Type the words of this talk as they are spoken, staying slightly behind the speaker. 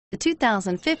The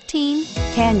 2015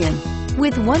 Canyon.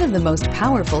 With one of the most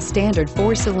powerful standard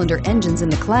four-cylinder engines in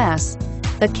the class,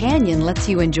 the Canyon lets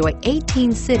you enjoy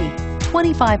 18 city,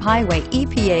 25 highway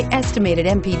EPA estimated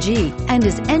MPG and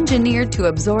is engineered to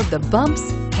absorb the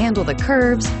bumps, handle the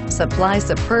curves, supply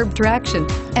superb traction,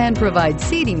 and provide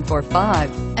seating for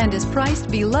 5, and is priced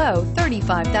below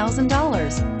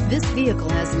 $35,000. This vehicle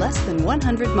has less than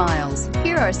 100 miles.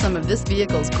 Here are some of this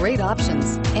vehicle's great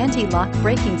options: anti-lock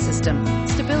braking system,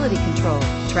 stability control,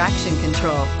 traction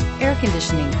control, air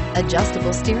conditioning,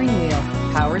 adjustable steering wheel,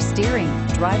 power steering,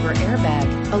 driver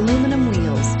airbag, aluminum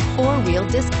wheels, 4-wheel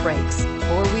disc brakes,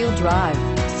 4-wheel drive.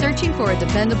 Searching for a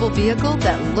dependable vehicle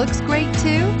that looks great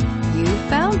too? You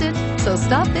found it, so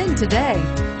stop in today.